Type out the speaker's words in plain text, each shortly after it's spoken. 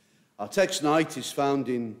Our text tonight is found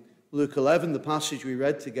in Luke 11, the passage we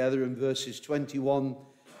read together in verses 21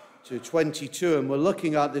 to 22. And we're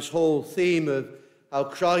looking at this whole theme of how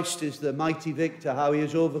Christ is the mighty victor, how he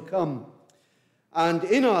has overcome. And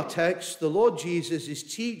in our text, the Lord Jesus is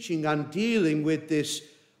teaching and dealing with this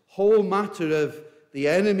whole matter of the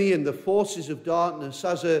enemy and the forces of darkness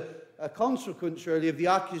as a consequence, really, of the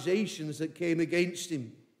accusations that came against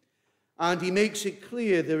him. And he makes it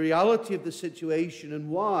clear the reality of the situation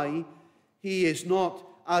and why he is not,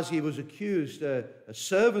 as he was accused, a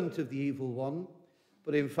servant of the evil one,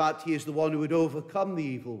 but in fact he is the one who would overcome the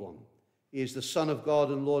evil one. He is the Son of God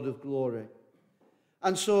and Lord of glory.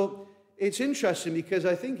 And so it's interesting because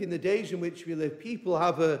I think in the days in which we live, people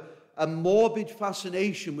have a morbid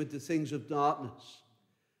fascination with the things of darkness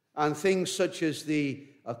and things such as the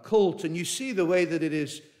occult. And you see the way that it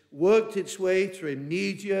has worked its way through in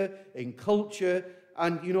media, in culture,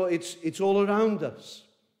 and it's all around us.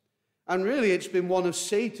 And really it's been one of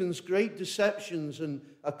Satan's great deceptions and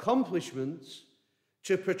accomplishments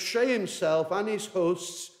to portray himself and his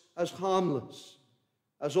hosts as harmless,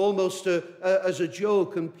 as almost as a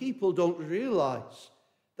joke, and people don't realize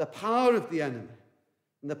the power of the enemy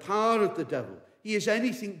and the power of the devil. He is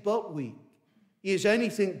anything but weak. He is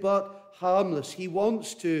anything but harmless. He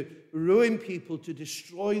wants to ruin people, to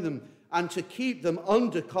destroy them, and to keep them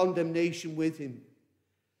under condemnation with him.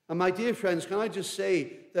 And my dear friends, can I just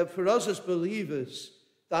say that for us as believers,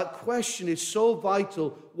 that question is so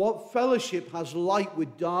vital. What fellowship has light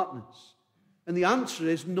with darkness? And the answer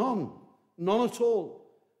is none. None at all.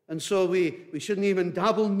 And so we shouldn't even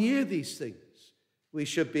dabble near these things. We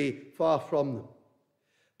should be far from them.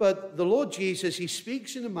 But the Lord Jesus, he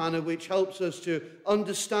speaks in a manner which helps us to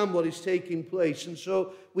understand what is taking place. And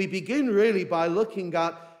so we begin really by looking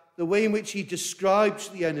at the way in which he describes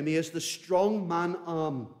the enemy as the strong man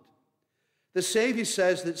armed. The Savior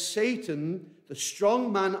says that Satan, the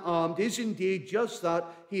strong man armed, is indeed just that.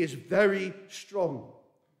 He is very strong.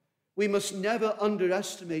 We must never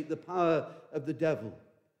underestimate the power of the devil.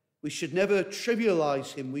 We should never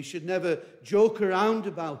trivialize him. We should never joke around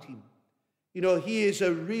about him. He is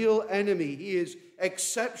a real enemy. He is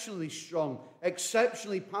exceptionally strong,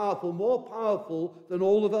 exceptionally powerful, more powerful than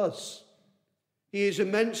all of us. He is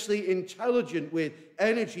immensely intelligent with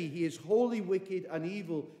energy. He is wholly wicked and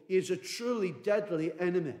evil. He is a truly deadly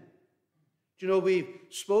enemy. We've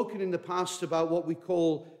spoken in the past about what we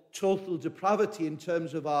call total depravity in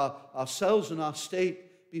terms of ourselves and our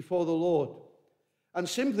state before the Lord. And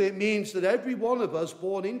simply it means that every one of us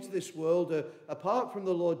born into this world, apart from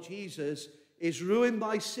the Lord Jesus, is ruined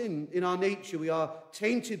by sin in our nature. We are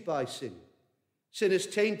tainted by sin. Sin has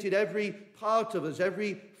tainted every part of us,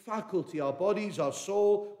 every faculty, our bodies, our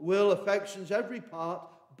soul, will, affections, every part.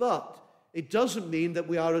 But it doesn't mean that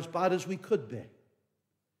we are as bad as we could be.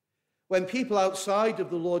 When people outside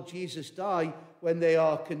of the Lord Jesus die, when they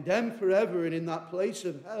are condemned forever and in that place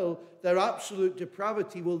of hell, their absolute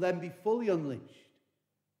depravity will then be fully unleashed.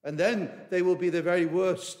 And then they will be the very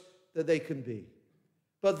worst that they can be.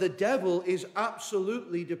 But the devil is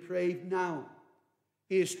absolutely depraved now.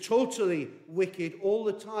 He is totally wicked all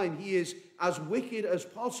the time. He is as wicked as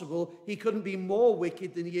possible. He couldn't be more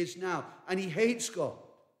wicked than he is now. And he hates God.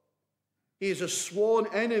 He is a sworn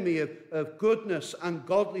enemy of goodness and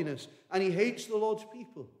godliness. And he hates the Lord's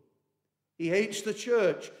people. He hates the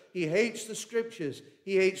church. He hates the scriptures.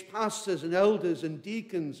 He hates pastors and elders and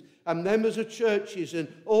deacons and members of churches and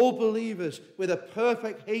all believers with a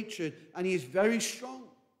perfect hatred. And he is very strong.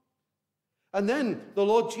 And then the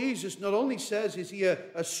Lord Jesus not only says, is he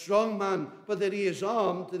a strong man, but that he is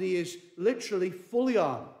armed, that he is literally fully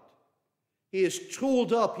armed. He is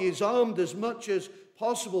tooled up. He is armed as much as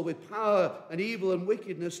possible with power and evil and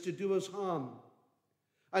wickedness to do us harm.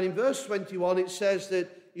 And in verse 21, it says that,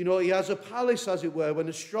 he has a palace, as it were, when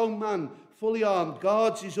a strong man, fully armed,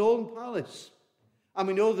 guards his own palace. And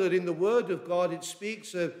we know that in the Word of God, it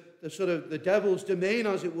speaks of the devil's domain,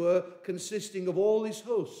 as it were, consisting of all his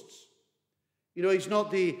hosts. He's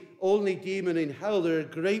not the only demon in hell. There are a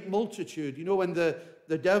great multitude. When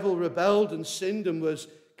the devil rebelled and sinned and was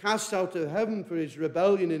cast out of heaven for his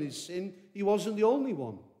rebellion and his sin, he wasn't the only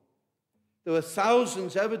one. There were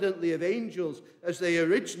thousands, evidently, of angels, as they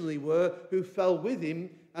originally were, who fell with him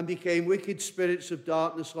and became wicked spirits of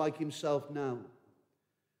darkness like himself now.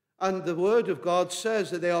 And the Word of God says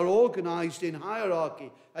that they are organized in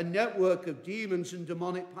hierarchy, a network of demons and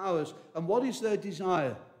demonic powers. And what is their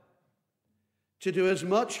desire? To do as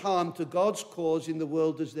much harm to God's cause in the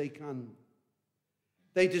world as they can.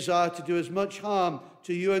 They desire to do as much harm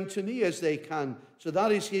to you and to me as they can. So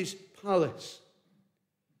that is his palace.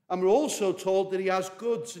 And we're also told that he has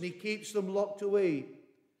goods and he keeps them locked away.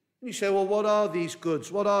 And you say, well, what are these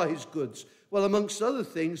goods? What are his goods? Well, amongst other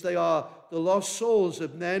things, they are the lost souls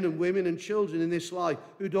of men and women and children in this life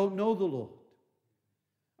who don't know the Lord.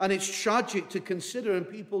 And it's tragic to consider, and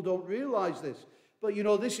people don't realize this. But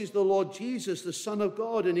this is the Lord Jesus, the Son of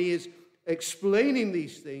God, and he is explaining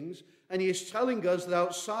these things, and he is telling us that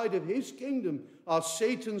outside of his kingdom are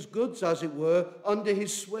Satan's goods, as it were, under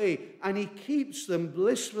his sway, and he keeps them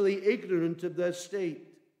blissfully ignorant of their state.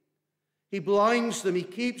 He blinds them, he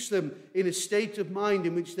keeps them in a state of mind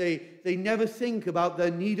in which they never think about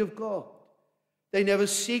their need of God. They never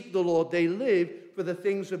seek the Lord. They live for the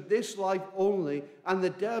things of this life only, and the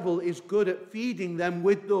devil is good at feeding them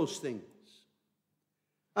with those things.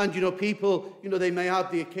 And people, they may have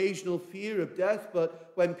the occasional fear of death,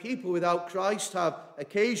 but when people without Christ have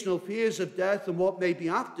occasional fears of death and what may be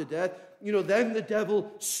after death, then the devil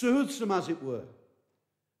soothes them, as it were,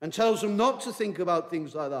 and tells them not to think about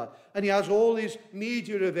things like that. And he has all his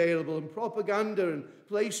media available and propaganda and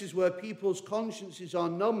places where people's consciences are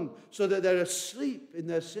numbed so that they're asleep in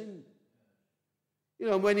their sin.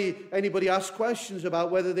 When anybody asks questions about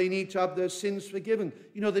whether they need to have their sins forgiven,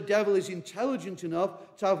 the devil is intelligent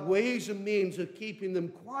enough to have ways and means of keeping them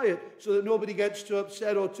quiet so that nobody gets too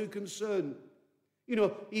upset or too concerned.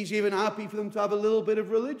 He's even happy for them to have a little bit of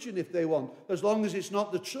religion if they want, as long as it's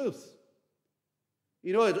not the truth.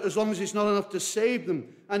 As long as it's not enough to save them,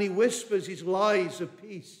 and he whispers his lies of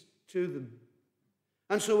peace to them.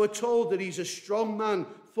 And so we're told that he's a strong man,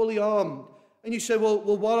 fully armed. And you say, well,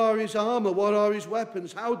 what are his armor? What are his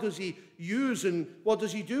weapons? How does he use and what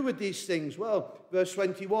does he do with these things? Well, verse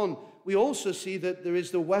 21, we also see that there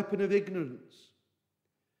is the weapon of ignorance.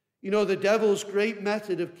 The devil's great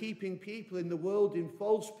method of keeping people in the world in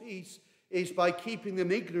false peace is by keeping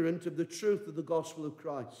them ignorant of the truth of the gospel of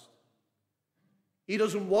Christ. He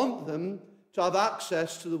doesn't want them to have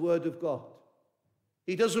access to the word of God.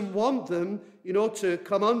 He doesn't want them, to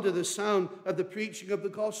come under the sound of the preaching of the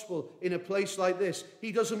gospel in a place like this.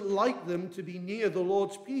 He doesn't like them to be near the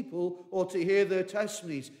Lord's people or to hear their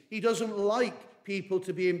testimonies. He doesn't like people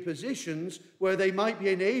to be in positions where they might be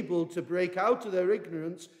enabled to break out of their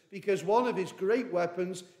ignorance, because one of his great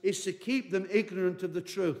weapons is to keep them ignorant of the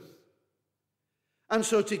truth. And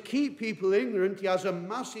so to keep people ignorant, he has a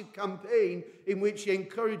massive campaign in which he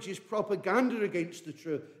encourages propaganda against the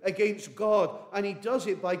truth, against God. And he does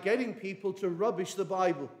it by getting people to rubbish the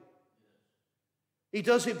Bible. He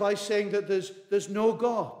does it by saying that there's no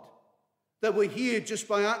God, that we're here just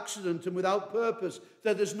by accident and without purpose,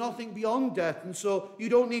 that there's nothing beyond death. And so you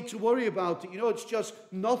don't need to worry about it. It's just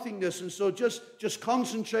nothingness. And so just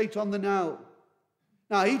concentrate on the now.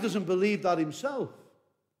 Now, he doesn't believe that himself.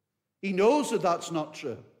 He knows that that's not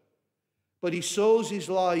true, but he sows his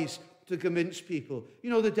lies to convince people.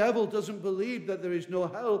 The devil doesn't believe that there is no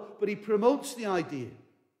hell, but he promotes the idea.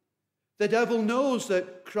 The devil knows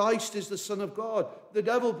that Christ is the Son of God. The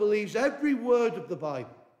devil believes every word of the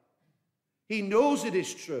Bible. He knows it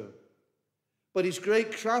is true, but his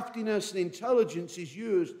great craftiness and intelligence is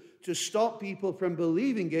used to stop people from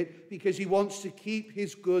believing it because he wants to keep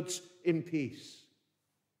his goods in peace.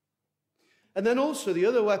 And then also the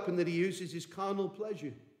other weapon that he uses is carnal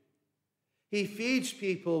pleasure. He feeds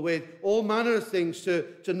people with all manner of things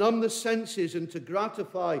to numb the senses and to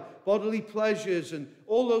gratify bodily pleasures and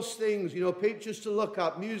all those things, pictures to look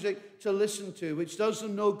at, music to listen to, which does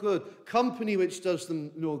them no good, company which does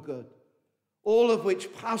them no good, all of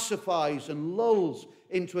which pacifies and lulls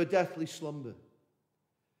into a deathly slumber.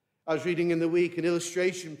 I was reading in the week an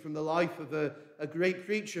illustration from the life of a great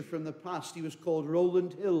preacher from the past. He was called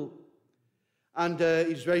Rowland Hill. And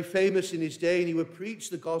he's very famous in his day, and he would preach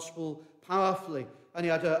the gospel powerfully. And he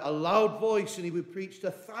had a loud voice, and he would preach to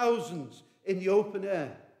thousands in the open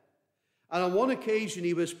air. And on one occasion,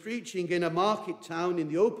 he was preaching in a market town in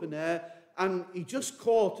the open air, and he just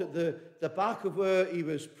caught at the back of where he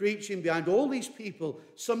was preaching, behind all these people,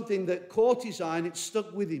 something that caught his eye, and it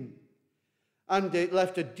stuck with him. And it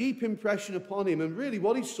left a deep impression upon him. And really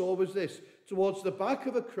what he saw was this. Towards the back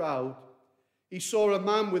of a crowd, he saw a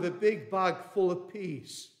man with a big bag full of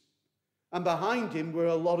peas, and behind him were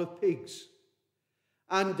a lot of pigs.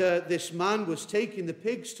 And this man was taking the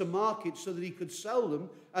pigs to market so that he could sell them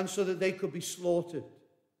and so that they could be slaughtered.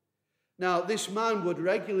 Now, this man would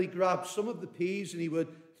regularly grab some of the peas and he would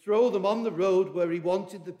throw them on the road where he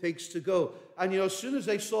wanted the pigs to go. And, as soon as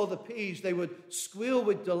they saw the peas, they would squeal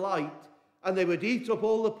with delight, and they would eat up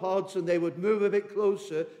all the pods, and they would move a bit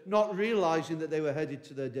closer, not realizing that they were headed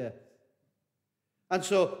to their death. And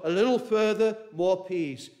so a little further, more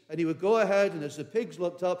peas. And he would go ahead, and as the pigs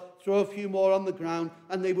looked up, throw a few more on the ground,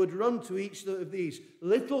 and they would run to each of these,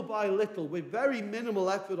 little by little, with very minimal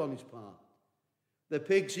effort on his part. The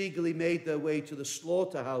pigs eagerly made their way to the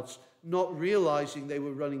slaughterhouse, not realizing they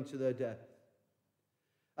were running to their death.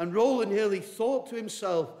 And Roland Hill, he thought to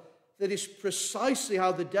himself that it's precisely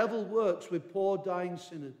how the devil works with poor dying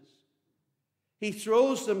sinners. He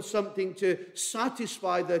throws them something to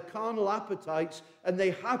satisfy their carnal appetites, and they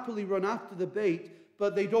happily run after the bait,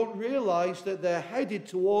 but they don't realize that they're headed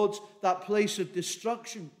towards that place of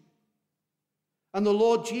destruction. And the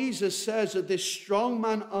Lord Jesus says that this strong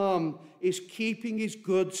man armed is keeping his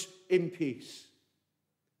goods in peace.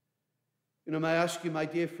 May I ask you, my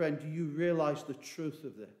dear friend, do you realize the truth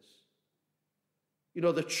of this?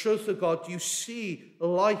 The truth of God. Do you see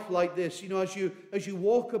life like this? As you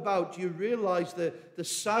walk about, do you realize the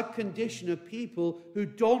sad condition of people who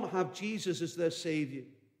don't have Jesus as their Savior?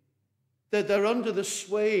 That they're under the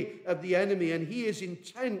sway of the enemy, and he is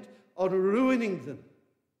intent on ruining them.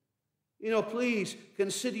 Please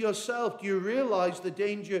consider yourself. Do you realize the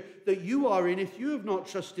danger that you are in if you have not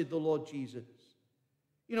trusted the Lord Jesus?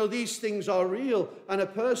 These things are real, and a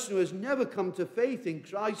person who has never come to faith in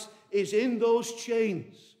Christ is in those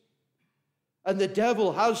chains. And the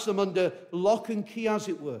devil has them under lock and key, as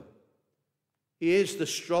it were. He is the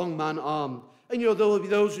strong man armed. And there will be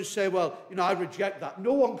those who say, well, I reject that.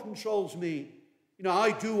 No one controls me.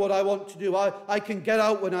 I do what I want to do. I can get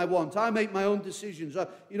out when I want. I make my own decisions.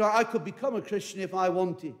 I could become a Christian if I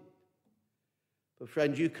wanted. But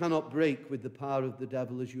friend, you cannot break with the power of the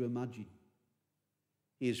devil as you imagine.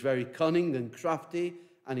 He is very cunning and crafty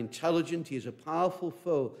and intelligent. He is a powerful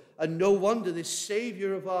foe. And no wonder this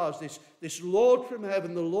Savior of ours, this Lord from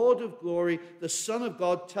heaven, the Lord of glory, the Son of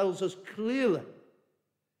God, tells us clearly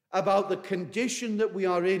about the condition that we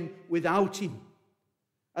are in without him.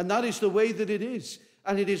 And that is the way that it is.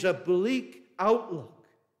 And it is a bleak outlook,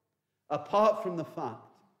 apart from the fact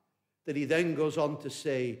that he then goes on to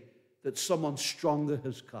say that someone stronger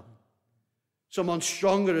has come. Someone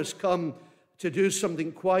stronger has come to do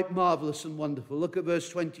something quite marvelous and wonderful. Look at verse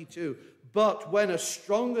 22. But when a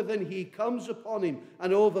stronger than he comes upon him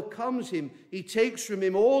and overcomes him, he takes from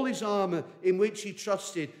him all his armor in which he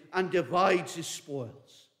trusted and divides his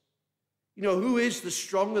spoils. Who is the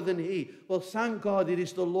stronger than he? Well, thank God it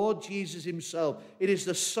is the Lord Jesus himself. It is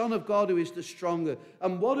the Son of God who is the stronger.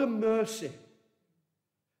 And what a mercy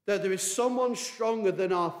that there is someone stronger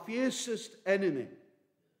than our fiercest enemy.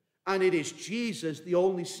 And it is Jesus, the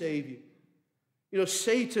only Savior.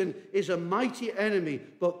 Satan is a mighty enemy,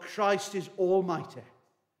 but Christ is almighty.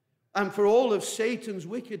 And for all of Satan's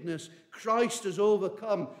wickedness, Christ has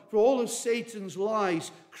overcome. For all of Satan's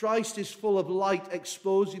lies, Christ is full of light,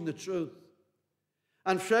 exposing the truth.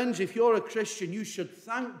 And friends, if you're a Christian, you should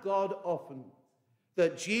thank God often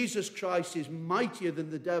that Jesus Christ is mightier than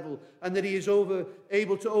the devil, and that he is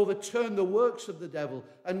able to overturn the works of the devil.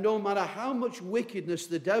 And no matter how much wickedness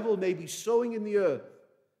the devil may be sowing in the earth,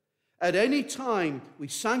 at any time, we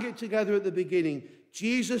sang it together at the beginning,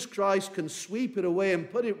 Jesus Christ can sweep it away and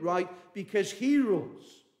put it right, because he rules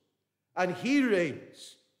and he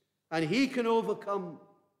reigns and he can overcome.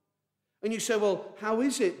 And you say, well, how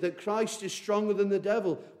is it that Christ is stronger than the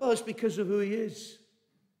devil? Well, it's because of who he is.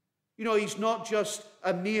 He's not just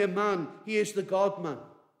a mere man. He is the God-man.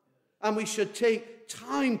 And we should take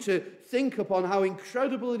time to think upon how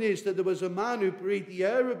incredible it is that there was a man who breathed the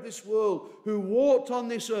air of this world, who walked on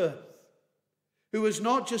this earth, who was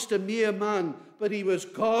not just a mere man, but he was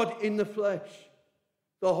God in the flesh.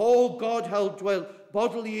 The whole Godhead dwelt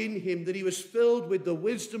bodily in him, that he was filled with the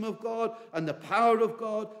wisdom of God and the power of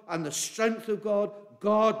God and the strength of God,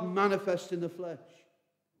 God manifest in the flesh.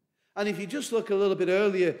 And if you just look a little bit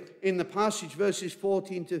earlier in the passage, verses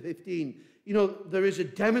 14 to 15, there is a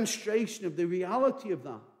demonstration of the reality of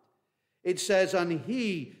that. It says, and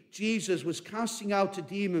he, Jesus, was casting out a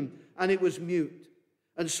demon, and it was mute.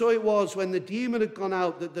 And so it was, when the demon had gone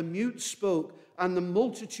out, that the mute spoke, and the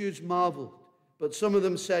multitudes marveled. But some of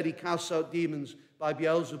them said, he casts out demons by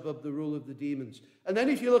Beelzebub, the ruler of the demons. And then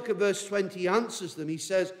if you look at verse 20, he answers them. He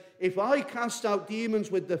says, if I cast out demons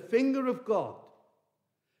with the finger of God,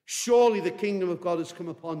 surely the kingdom of God has come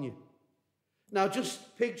upon you. Now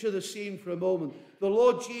just picture the scene for a moment. The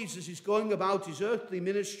Lord Jesus is going about his earthly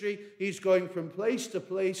ministry. He's going from place to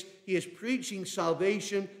place. He is preaching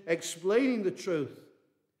salvation, explaining the truth.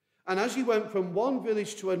 And as he went from one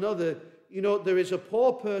village to another, there is a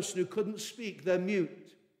poor person who couldn't speak. They're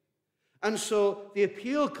mute. And so the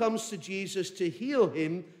appeal comes to Jesus to heal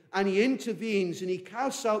him, and he intervenes, and he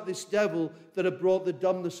casts out this devil that had brought the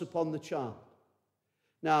dumbness upon the child.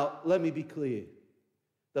 Now, let me be clear.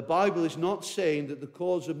 The Bible is not saying that the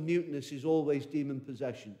cause of muteness is always demon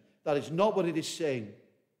possession. That is not what it is saying.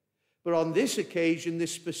 But on this occasion,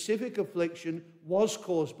 this specific affliction was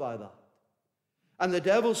caused by that. And the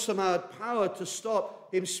devil somehow had power to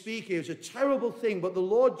stop him speaking. It was a terrible thing, but the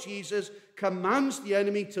Lord Jesus commands the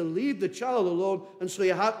enemy to leave the child alone, and so he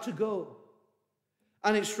had to go.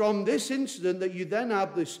 And it's from this incident that you then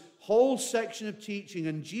have this whole section of teaching,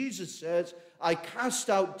 and Jesus says, I cast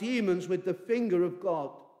out demons with the finger of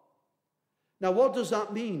God. Now, what does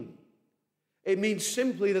that mean? It means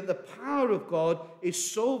simply that the power of God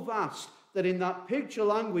is so vast that in that picture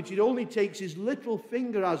language, it only takes his little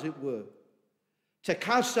finger, as it were, to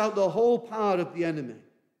cast out the whole power of the enemy.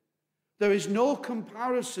 There is no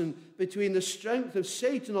comparison between the strength of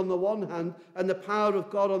Satan on the one hand and the power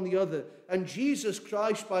of God on the other. And Jesus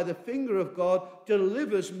Christ, by the finger of God,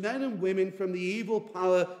 delivers men and women from the evil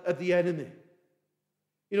power of the enemy.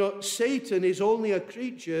 You know, Satan is only a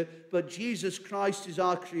creature, but Jesus Christ is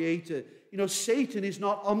our creator. You know, Satan is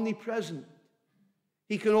not omnipresent.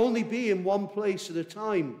 He can only be in one place at a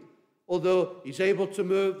time. Although he's able to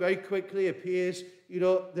move very quickly, appears, you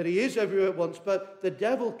know, that he is everywhere at once. But the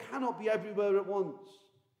devil cannot be everywhere at once.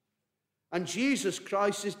 And Jesus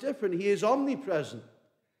Christ is different. He is omnipresent.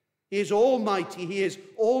 He is almighty. He is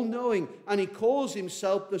all-knowing. And he calls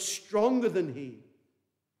himself the stronger than he.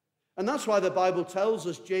 And that's why the Bible tells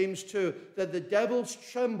us, James 2, that the devils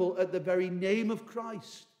tremble at the very name of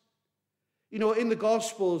Christ. You know, in the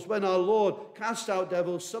Gospels, when our Lord cast out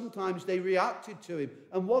devils, sometimes they reacted to him.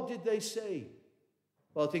 And what did they say?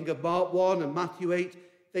 Well, think of Mark 1 and Matthew 8.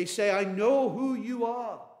 They say, I know who you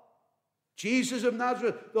are. Jesus of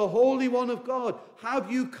Nazareth, the Holy One of God.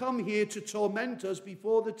 Have you come here to torment us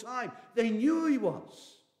before the time? They knew who he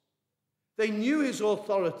was. They knew his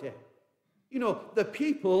authority. You know, the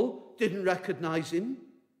people didn't recognize him.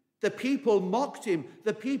 The people mocked him.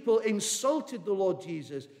 The people insulted the Lord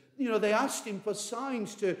Jesus. You know, they asked him for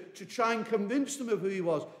signs to try and convince them of who he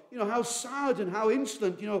was. You know, how sad and how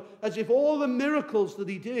insolent, you know, as if all the miracles that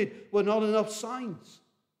he did were not enough signs.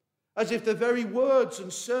 As if the very words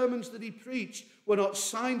and sermons that he preached were not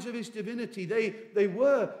signs of his divinity. They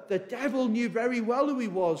were. The devil knew very well who he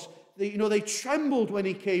was. They trembled when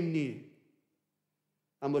he came near.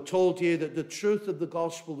 And we're told here that the truth of the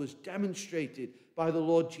gospel was demonstrated by the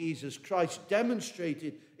Lord Jesus Christ,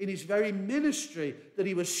 demonstrated in his very ministry that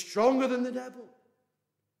he was stronger than the devil.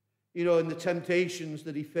 You know, in the temptations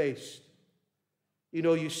that he faced. You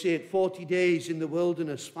know, you see it 40 days in the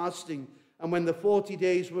wilderness fasting. And when the 40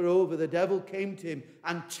 days were over, the devil came to him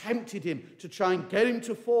and tempted him to try and get him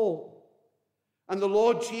to fall. And the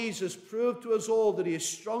Lord Jesus proved to us all that he is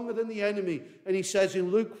stronger than the enemy. And he says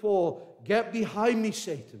in Luke 4, get behind me,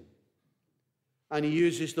 Satan. And he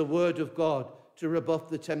uses the word of God to rebuff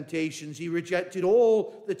the temptations. He rejected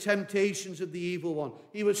all the temptations of the evil one.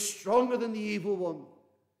 He was stronger than the evil one.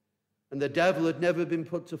 And the devil had never been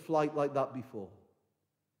put to flight like that before.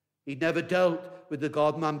 He'd never dealt with the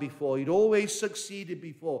God-man before. He'd always succeeded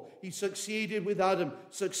before. He succeeded with Adam,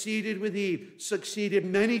 succeeded with Eve, succeeded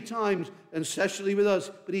many times, and especially with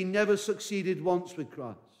us, but he never succeeded once with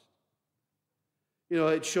Christ. You know,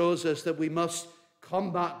 it shows us that we must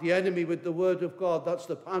combat the enemy with the word of God. That's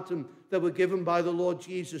the pattern that we're given by the Lord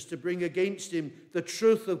Jesus, to bring against him the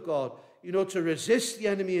truth of God, you know, to resist the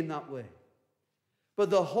enemy in that way. But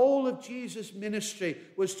the whole of Jesus' ministry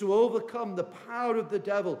was to overcome the power of the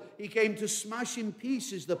devil. He came to smash in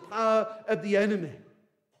pieces the power of the enemy.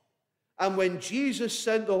 And when Jesus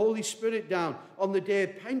sent the Holy Spirit down on the day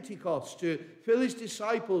of Pentecost to fill his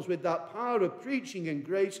disciples with that power of preaching and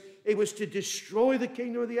grace, it was to destroy the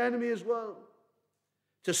kingdom of the enemy as well,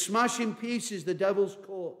 to smash in pieces the devil's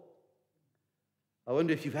court. I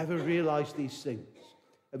wonder if you've ever realized these things.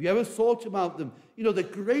 Have you ever thought about them? You know, the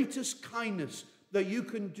greatest kindness that you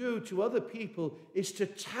can do to other people is to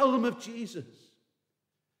tell them of Jesus,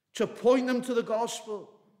 to point them to the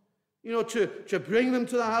gospel, you know, to bring them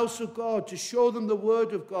to the house of God, to show them the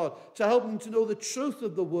word of God, to help them to know the truth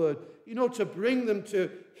of the word, you know, to bring them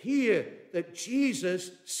to hear that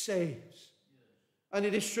Jesus saves. And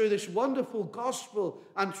it is through this wonderful gospel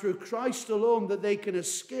and through Christ alone that they can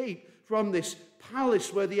escape from this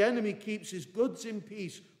palace where the enemy keeps his goods in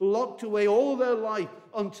peace, locked away all their life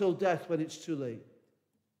until death when it's too late.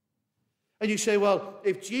 And you say, well,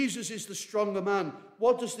 if Jesus is the stronger man,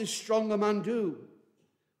 what does this stronger man do?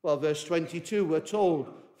 Well, verse 22, we're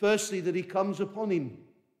told, firstly, that he comes upon him.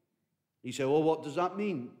 You say, well, what does that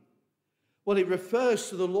mean? Well, it refers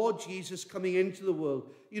to the Lord Jesus coming into the world.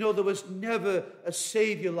 You know, there was never a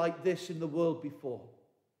Savior like this in the world before.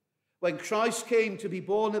 When Christ came to be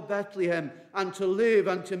born at Bethlehem and to live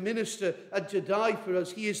and to minister and to die for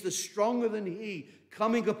us, he is the stronger than he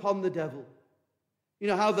coming upon the devil. You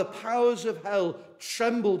know how the powers of hell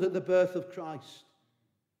trembled at the birth of Christ.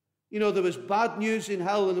 You know, there was bad news in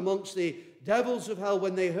hell and amongst the devils of hell,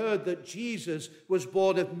 when they heard that Jesus was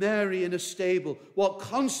born of Mary in a stable. What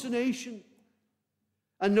consternation!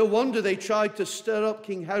 And no wonder they tried to stir up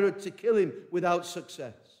King Herod to kill him without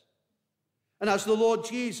success. And as the Lord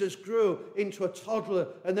Jesus grew into a toddler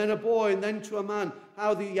and then a boy and then to a man,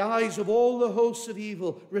 how the eyes of all the hosts of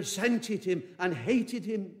evil resented him and hated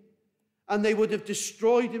him, and they would have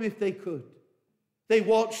destroyed him if they could. They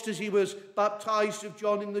watched as he was baptized of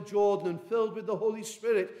John in the Jordan and filled with the Holy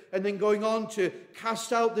Spirit, and then going on to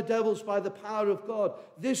cast out the devils by the power of God.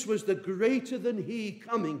 This was the greater than he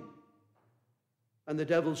coming, and the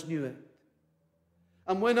devils knew it.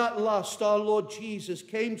 And when at last our Lord Jesus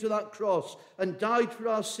came to that cross and died for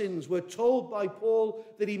our sins, we're told by Paul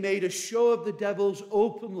that he made a show of the devils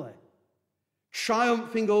openly,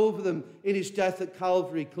 triumphing over them in his death at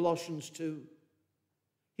Calvary, Colossians 2.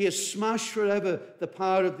 He has smashed forever the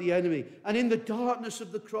power of the enemy. And in the darkness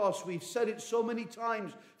of the cross, we've said it so many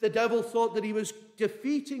times, the devil thought that he was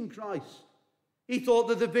defeating Christ. He thought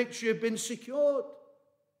that the victory had been secured.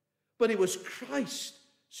 But it was Christ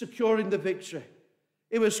securing the victory.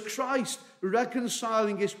 It was Christ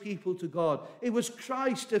reconciling his people to God. It was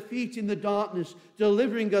Christ defeating the darkness,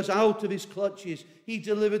 delivering us out of his clutches. He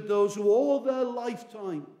delivered those who all their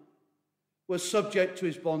lifetime were subject to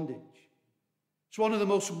his bondage. It's one of the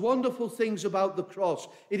most wonderful things about the cross.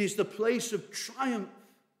 It is the place of triumph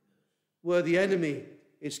where the enemy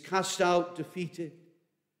is cast out, defeated.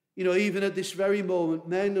 You know, even at this very moment,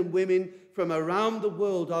 men and women from around the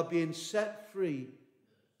world are being set free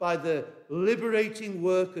by the liberating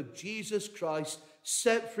work of Jesus Christ,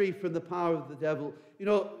 set free from the power of the devil. You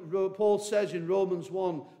know, Paul says in Romans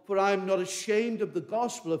 1, "For I am not ashamed of the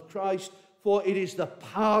gospel of Christ, for it is the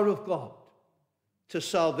power of God to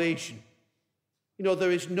salvation." You know,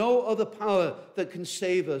 there is no other power that can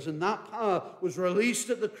save us, and that power was released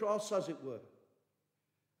at the cross, as it were.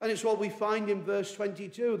 And it's what we find in verse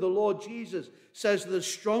 22. The Lord Jesus says that the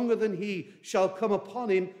stronger than he shall come upon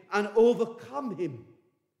him and overcome him.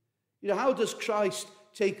 You know, how does Christ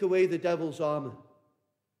take away the devil's armor?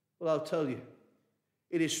 Well, I'll tell you.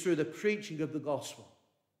 It is through the preaching of the gospel.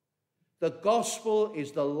 The gospel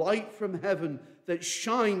is the light from heaven that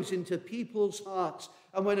shines into people's hearts.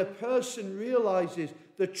 And when a person realizes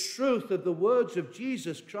the truth of the words of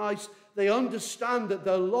Jesus Christ, they understand that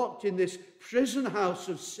they're locked in this prison house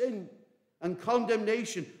of sin and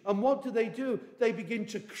condemnation. And what do? They begin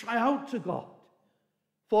to cry out to God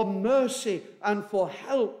for mercy and for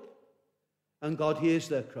help. And God hears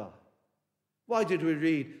their cry. Why did we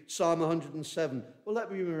read Psalm 107? Well,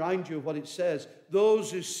 let me remind you of what it says.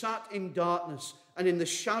 Those who sat in darkness and in the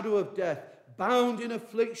shadow of death, bound in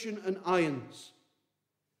affliction and irons,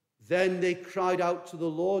 then they cried out to the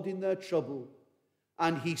Lord in their trouble,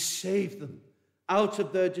 and he saved them out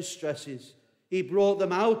of their distresses. He brought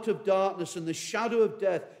them out of darkness and the shadow of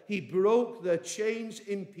death. He broke their chains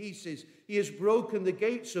in pieces. He has broken the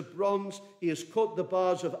gates of bronze. He has cut the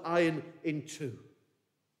bars of iron in two.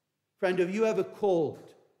 Friend, have you ever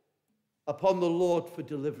called upon the Lord for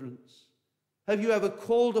deliverance? Have you ever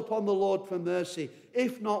called upon the Lord for mercy?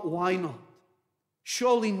 If not, why not?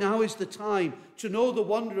 Surely now is the time to know the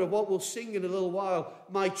wonder of what we'll sing in a little while.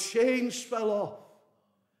 My chains fell off.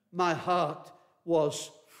 My heart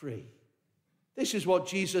was free. This is what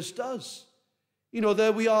Jesus does. You know,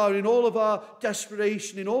 there we are in all of our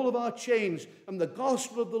desperation, in all of our chains, and the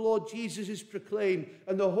gospel of the Lord Jesus is proclaimed,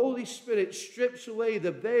 and the Holy Spirit strips away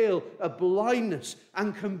the veil of blindness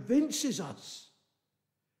and convinces us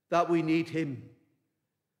that we need him.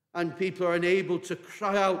 And people are enabled to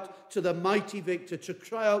cry out to the mighty victor, to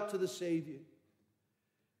cry out to the Savior.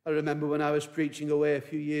 I remember when I was preaching away a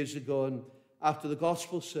few years ago, and after the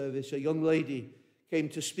gospel service, a young lady came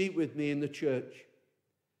to speak with me in the church.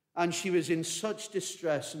 And she was in such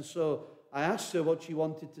distress, and so I asked her what she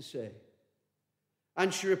wanted to say.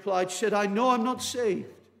 And she replied, she said, "I know I'm not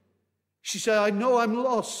saved." She said, "I know I'm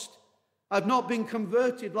lost. I've not been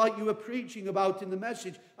converted like you were preaching about in the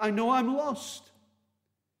message. I know I'm lost."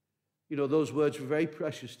 You know, those words were very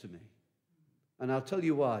precious to me. And I'll tell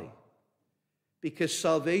you why. Because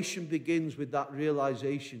salvation begins with that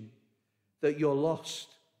realization that you're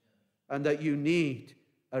lost and that you need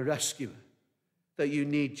a rescuer, that you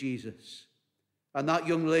need Jesus. And that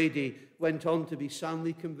young lady went on to be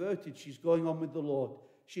soundly converted. She's going on with the Lord.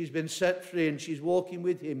 She's been set free and she's walking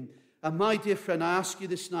with him. And my dear friend, I ask you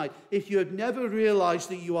this night, if you have never realized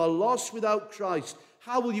that you are lost without Christ,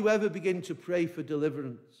 how will you ever begin to pray for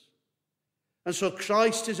deliverance? And so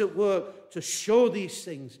Christ is at work to show these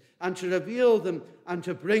things and to reveal them and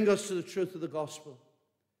to bring us to the truth of the gospel.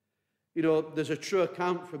 You know, there's a true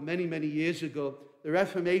account from many, many years ago. The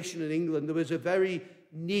Reformation in England, there was a very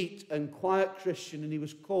neat and quiet Christian, and he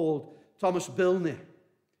was called Thomas Bilney.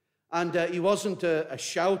 And he wasn't a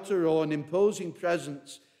shouter or an imposing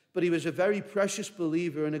presence, but he was a very precious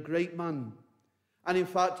believer and a great man. And in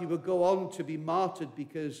fact, he would go on to be martyred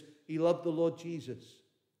because he loved the Lord Jesus.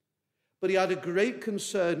 But he had a great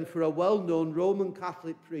concern for a well-known Roman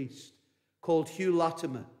Catholic priest called Hugh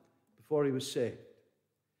Latimer before he was saved.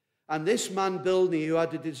 And this man, Bilney, who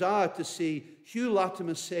had a desire to see Hugh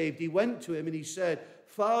Latimer saved, he went to him and he said,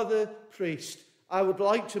 "Father priest, I would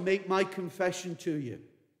like to make my confession to you."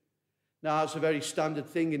 Now, that's a very standard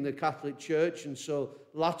thing in the Catholic Church, and so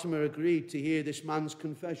Latimer agreed to hear this man's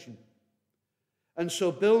confession. And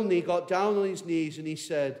so Bilney got down on his knees and he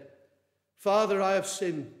said, "Father, I have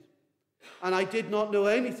sinned, and I did not know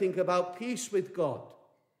anything about peace with God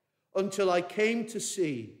until I came to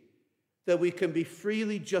see that we can be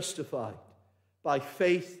freely justified by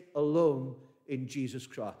faith alone in Jesus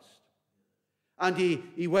Christ." And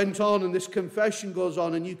he went on, and this confession goes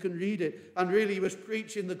on, and you can read it. And really, he was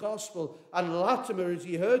preaching the gospel. And Latimer, as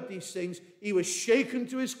he heard these things, he was shaken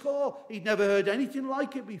to his core. He'd never heard anything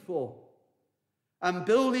like it before. And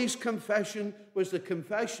Bilney's confession was the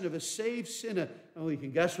confession of a saved sinner. And you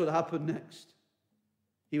can guess what happened next.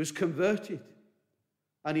 He was converted.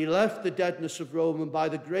 And he left the deadness of Rome, and by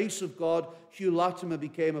the grace of God, Hugh Latimer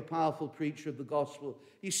became a powerful preacher of the gospel.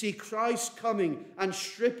 You see, Christ coming and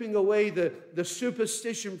stripping away the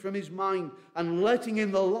superstition from his mind and letting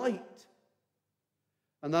in the light.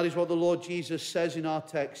 And that is what the Lord Jesus says in our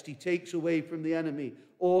text. He takes away from the enemy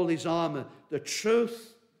all his armor. The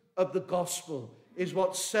truth of the gospel is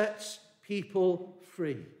what sets people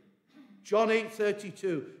free. John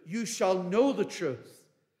 8:32, "You shall know the truth,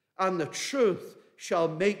 and the truth shall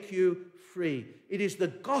make you free." It is the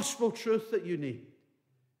gospel truth that you need.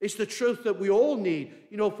 It's the truth that we all need.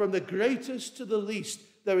 You know, from the greatest to the least,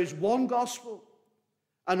 there is one gospel.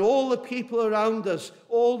 And all the people around us,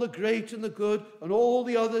 all the great and the good, and all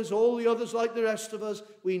the others like the rest of us,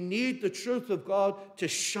 we need the truth of God to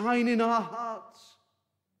shine in our hearts.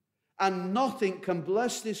 And nothing can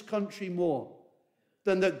bless this country more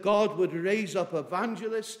than that God would raise up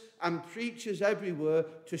evangelists and preachers everywhere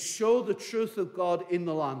to show the truth of God in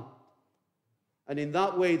the land. And in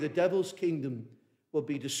that way, the devil's kingdom will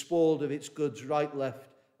be despoiled of its goods right, left,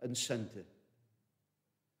 and center.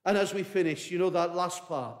 And as we finish, you know that last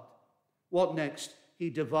part. What next? He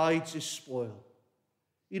divides his spoil.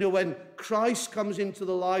 You know, when Christ comes into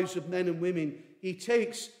the lives of men and women, he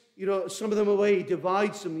takes, some of them away, he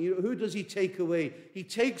divides them. Who does he take away? He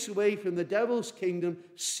takes away from the devil's kingdom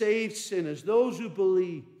saved sinners, those who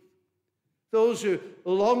believe, those who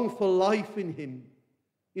long for life in him.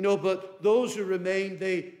 But those who remain,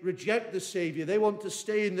 they reject the Savior. They want to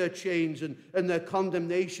stay in their chains and their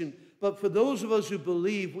condemnation. But for those of us who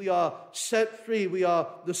believe, we are set free. We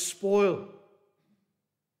are the spoil.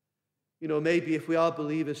 Maybe if we are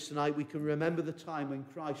believers tonight, we can remember the time when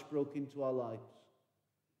Christ broke into our lives.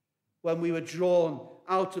 When we were drawn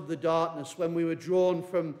out of the darkness, when we were drawn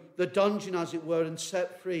from the dungeon, as it were, and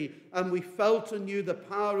set free, and we felt anew the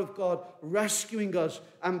power of God rescuing us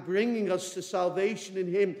and bringing us to salvation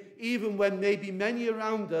in him, even when maybe many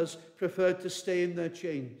around us preferred to stay in their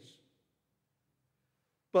chains.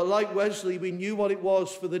 But like Wesley, we knew what it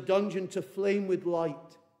was for the dungeon to flame with light,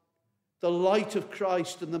 the light of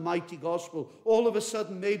Christ and the mighty gospel. All of a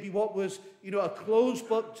sudden, maybe what was, a closed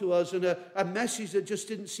book to us and a message that just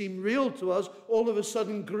didn't seem real to us, all of a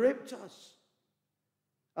sudden gripped us.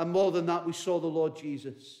 And more than that, we saw the Lord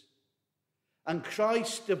Jesus. And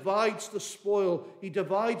Christ divides the spoil. He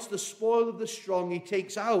divides the spoil of the strong. He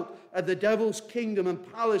takes out of the devil's kingdom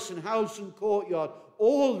and palace and house and courtyard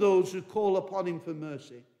all those who call upon him for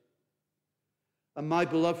mercy. And my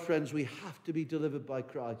beloved friends, we have to be delivered by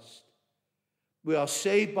Christ. We are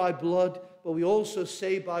saved by blood, but we also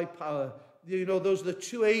saved by power. Those are the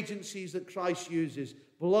two agencies that Christ uses,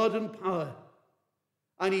 blood and power.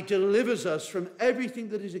 And he delivers us from everything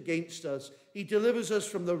that is against us. He delivers us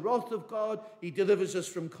from the wrath of God. He delivers us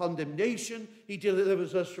from condemnation. He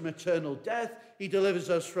delivers us from eternal death. He delivers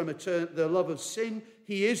us from the love of sin.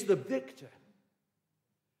 He is the victor.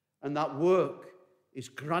 And that work is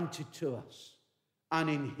granted to us. And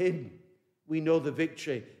in him we know the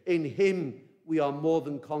victory. In him we are more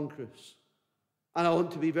than conquerors. And I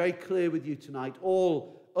want to be very clear with you tonight.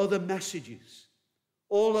 All other messages,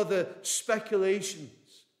 all other speculations,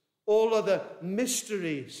 all other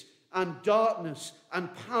mysteries and darkness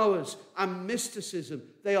and powers and mysticism,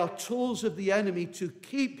 they are tools of the enemy to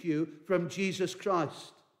keep you from Jesus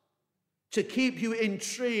Christ, to keep you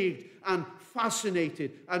intrigued and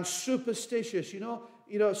fascinated and superstitious.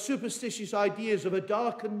 superstitious ideas of a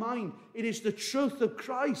darkened mind. It is the truth of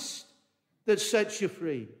Christ that sets you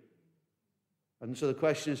free. And so the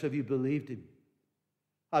question is, have you believed him?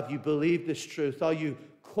 Have you believed this truth? Are you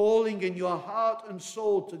calling in your heart and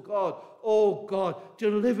soul to God, oh God,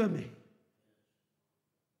 deliver me,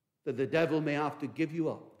 that the devil may have to give you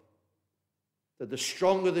up, that the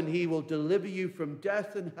stronger than he will deliver you from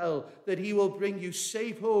death and hell, that he will bring you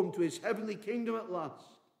safe home to his heavenly kingdom at last?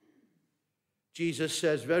 Jesus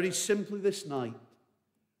says very simply this night,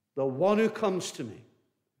 the one who comes to me,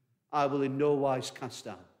 I will in no wise cast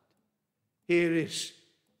out. Here is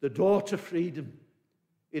the door to freedom.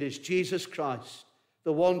 It is Jesus Christ,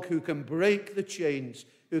 the one who can break the chains,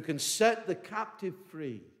 who can set the captive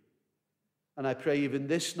free. And I pray even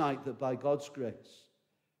this night that by God's grace,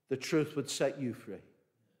 the truth would set you free,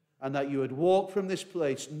 and that you would walk from this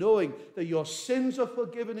place knowing that your sins are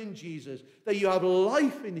forgiven in Jesus, that you have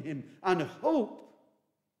life in him and hope,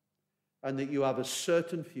 and that you have a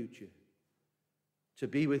certain future to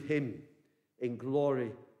be with him in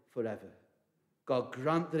glory forever. God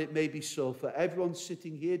grant that it may be so for everyone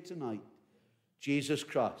sitting here tonight. Jesus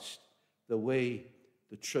Christ, the way,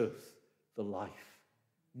 the truth, the life.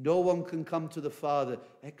 No one can come to the Father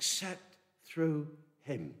except through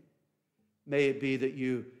him. May it be that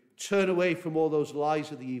you turn away from all those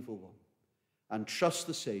lies of the evil one and trust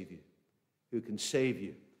the Savior who can save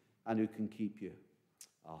you and who can keep you.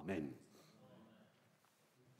 Amen.